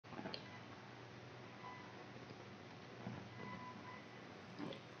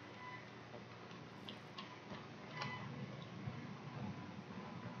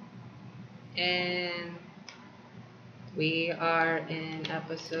And we are in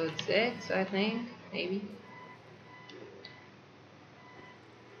episode 6, I think, maybe.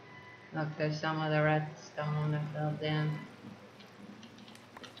 Look, there's some of the redstone that fell down.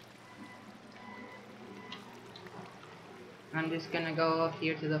 I'm just gonna go up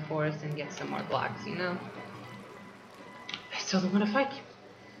here to the forest and get some more blocks, you know? I still don't wanna fight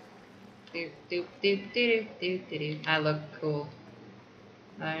you. I look cool.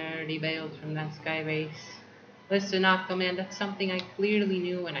 I already bailed from that sky base. Listen, Aquaman, that's something I clearly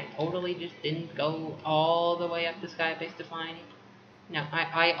knew, and I totally just didn't go all the way up the sky base to find you. No,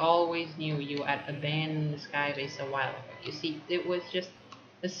 I always knew you had abandoned the sky base a while ago. You see, it was just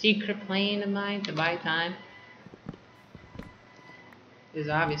a secret plan of mine to buy time. Because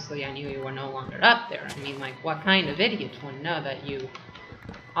obviously I knew you were no longer up there. I mean, like, what kind of idiot would know that you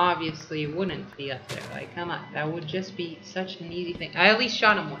obviously wouldn't be up there? Like, come on, that would just be such an easy thing. I at least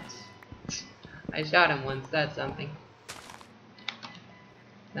shot him once. I shot him once, that's something.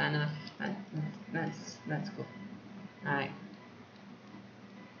 Is that enough? That's cool. Alright.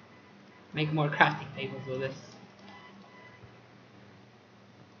 Make more crafting tables with this.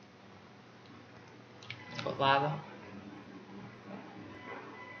 Let's put lava.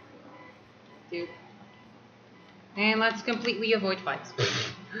 Dude. And let's completely avoid fights.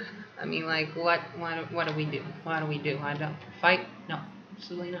 I mean, like, what do we do? What do we do? I don't fight? No,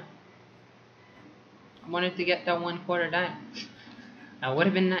 absolutely not. I wanted to get that 1/4 diamond. That would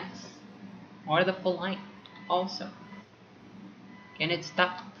have been nice. Or the full line. Also. Can it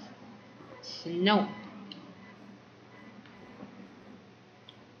stop? No.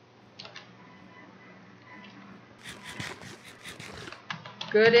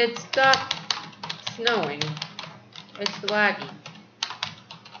 Could it stop snowing? It's laggy.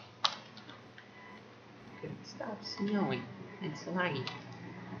 Could it stop snowing? It's laggy.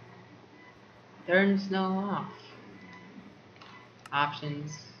 Turn snow off.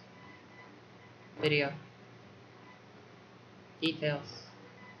 Options. Video. Details.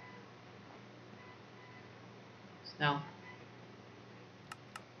 Snow.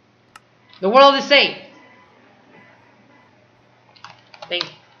 The world is saved! Thank you.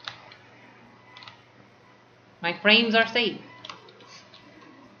 My frames are saved.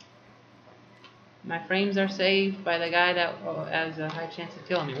 My frames are saved by the guy that has a high chance of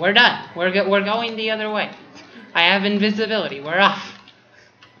killing me. We're done. We're going the other way. I have invisibility. We're off.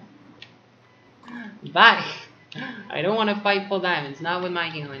 Bye. I don't want to fight full diamonds. Not with my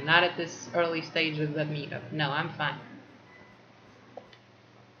healing. Not at this early stage of the meetup. No, I'm fine.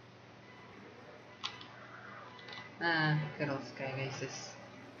 Good old sky bases.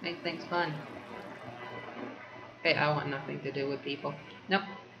 Make things fun. Hey, I want nothing to do with people. Nope.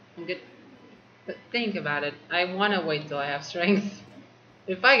 I'm good. But think about it. I want to wait till I have strength.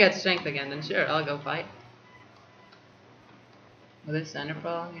 If I get strength again, then sure, I'll go fight. With this center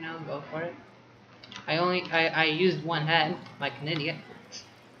pearl, you know, go for it. I used one head, like an idiot.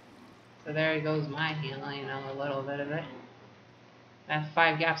 So there goes my healing, you know, a little bit of it. I have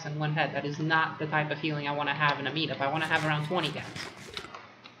 5 gaps in one head. That is not the type of healing I want to have in a meetup. I want to have around 20 gaps.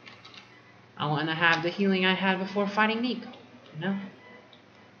 I want to have the healing I had before fighting Nico, you know?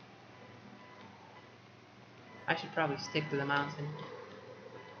 I should probably stick to the mountain.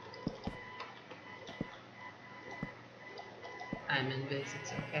 I'm invis,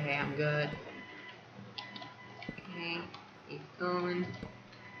 it's okay, I'm good. Okay, keep going.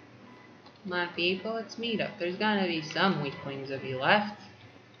 Come on, people, it's meetup. There's gotta be some weaklings of you left.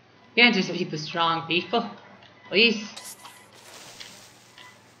 You can't just be the strong people. Please.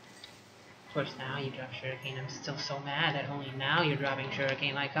 Of course, now you drop sugarcane. I'm still so mad that only now you're dropping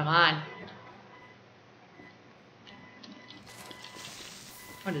sugarcane. Like, come on.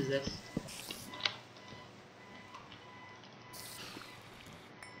 What is this?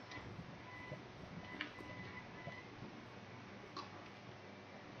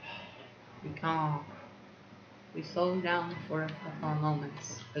 We calm. We slow down for a couple of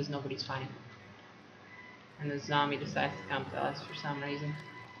moments because nobody's fighting. And the zombie decides to come to us for some reason.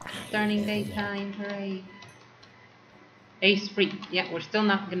 Turning daytime, hooray. Ace free. Yeah, we're still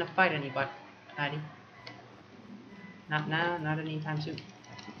not gonna fight anybody. Not now, not anytime soon.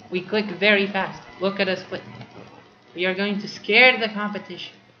 We click very fast. Look at us click. We are going to scare the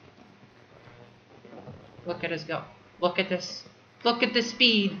competition. Look at us go. Look at this. Look at the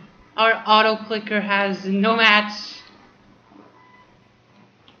speed. Our auto clicker has no match.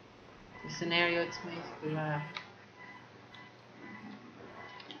 The scenario it's basically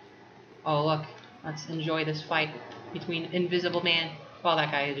Oh look, let's enjoy this fight between Invisible Man. Well,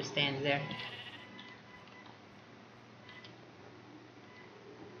 that guy just stands there.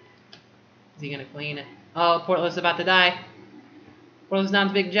 Is he gonna clean it? Oh, Portla's about to die. Portla's down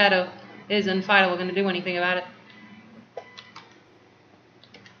to Big Jetto. Is Unfightable gonna do anything about it?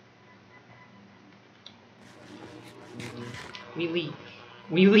 We leave.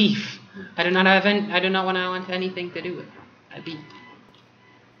 We leave. I do not have any, I do not want anything to do with it. I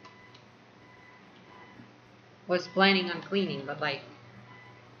was planning on cleaning, but like,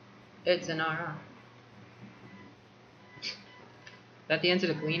 it's an RR. Is that the answer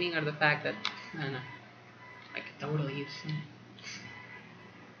to cleaning, or the fact that, I don't know, I could totally use some.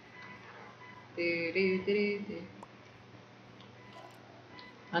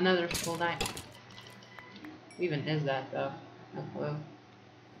 Another full diamond. Who even is that though? Oh, hello.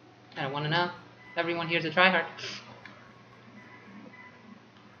 I don't want to know. Everyone here's a tryhard.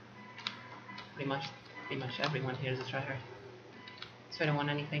 Pretty much everyone here is a tryhard. So I don't want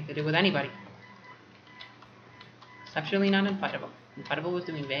anything to do with anybody. Exceptionally not Unfightable. Unfightable was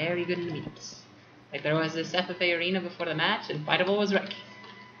doing very good in the meets. Like there was this FFA arena before the match, and Unfightable was wrecking.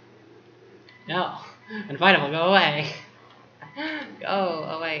 No. Unfightable, go away. Go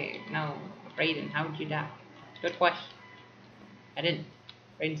away. No. Raiden, how would you die? Good question. I didn't.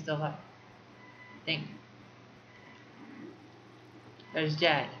 Raiden's still alive. Think. There's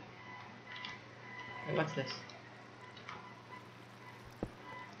Jad. Wait, what's this?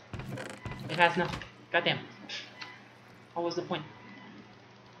 It has nothing. Goddamn. What was the point?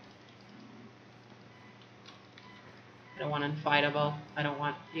 I don't want Unfightable. I don't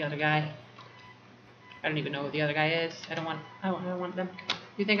want the other guy. I don't even know who the other guy is. I don't want them.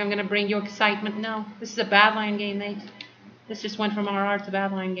 You think I'm gonna bring you excitement? No. This is a Badline game, mate. This just went from RR to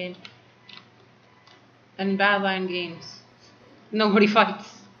Badline game. And in Badline games, nobody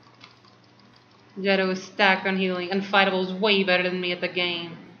fights. Jetto is stacked on healing. Unfightable is way better than me at the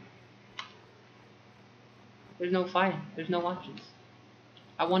game. There's no fighting. There's no options.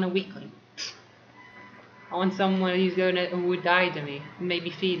 I want a weakling. I want someone who would die to me. Maybe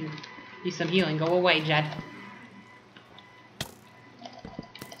feed me some healing. Go away, Jed.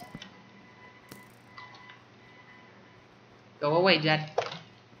 Go away, Jed.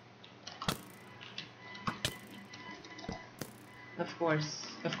 Of course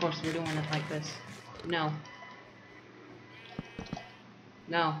we're doing it like this. No.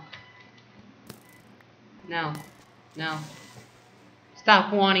 No. No. No.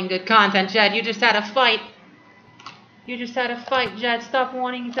 Stop wanting good content, Jed. You just had a fight. You just had a fight, Jed. Stop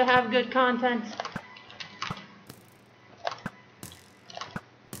wanting to have good content.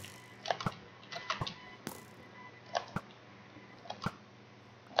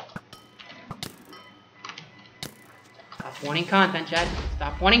 Stop wanting content, Jed.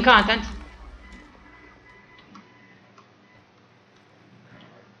 Stop wanting content.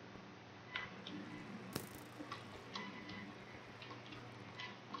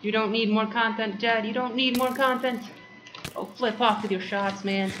 You don't need more content, Jed. You don't need more content. Oh, flip off with your shots,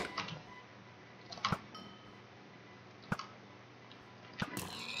 man.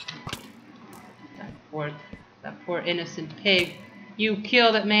 That poor innocent pig. You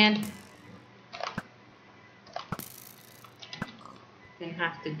killed it, man. Didn't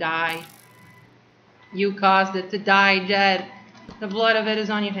have to die. You caused it to die, Jed. The blood of it is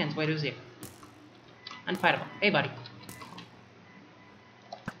on your hands. Wait, who's here? Unfightable. Hey, buddy.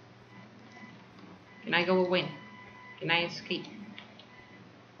 Can I go away? Can I escape?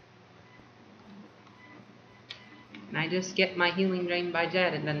 Can I just get my healing drained by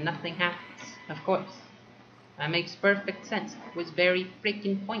Jed and then nothing happens? Of course. That makes perfect sense. It was very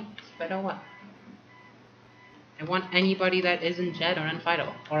freaking pointless, but oh what? I want anybody that isn't Jed or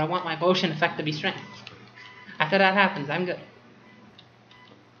Unfightable. Or I want my potion effect to be strength. After that happens, I'm good.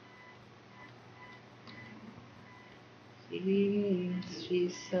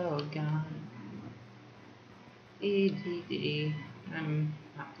 She's so gone. I'm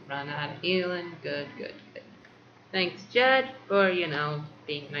about to run out of healing. Good. Thanks, Jed, for, you know,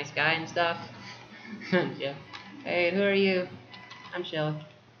 being a nice guy and stuff. Yeah. Hey, who are you? I'm chill.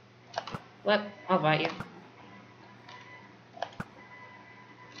 What? I'll bite you.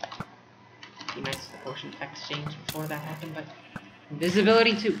 Be nice to the potion exchange before that happened, but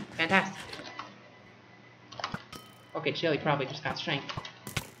invisibility too. Fantastic. Okay, Chili probably just got strength.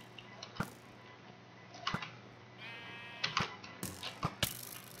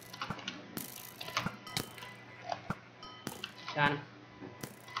 Got him.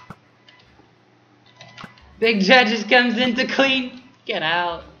 Big Jed just comes in to clean. Get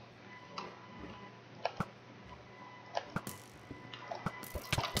out.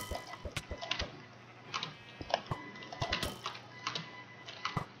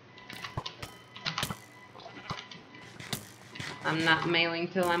 I'm not mailing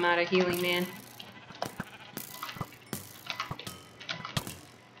till I'm out of healing, man.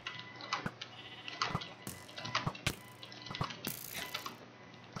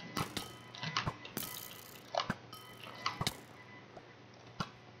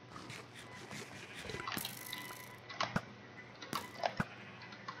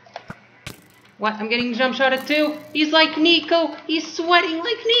 What? I'm getting jump shotted too? He's like Nico! He's sweating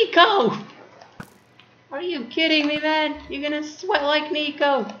like Nico! Are you kidding me, man? You're gonna sweat like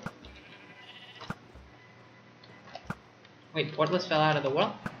Nico! Wait, Portless fell out of the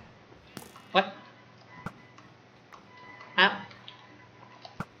world? What? How?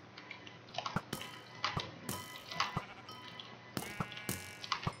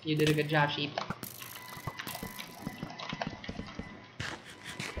 You did a good job, sheep.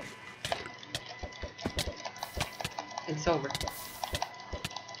 It's over.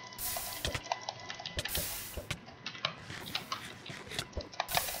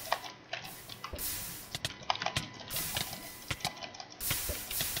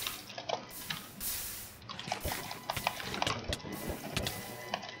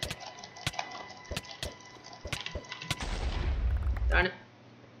 Darn it.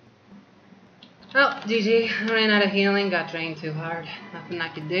 Oh, GG. Ran out of healing, got drained too hard. Nothing I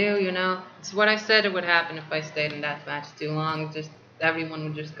could do, you know. It's what I said it would happen if I stayed in that match too long. Just everyone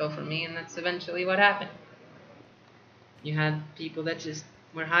would just go for me, and that's eventually what happened. You had people that just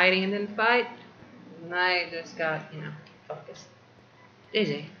were hiding and didn't fight, and I just got, you know, focused.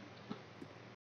 GG.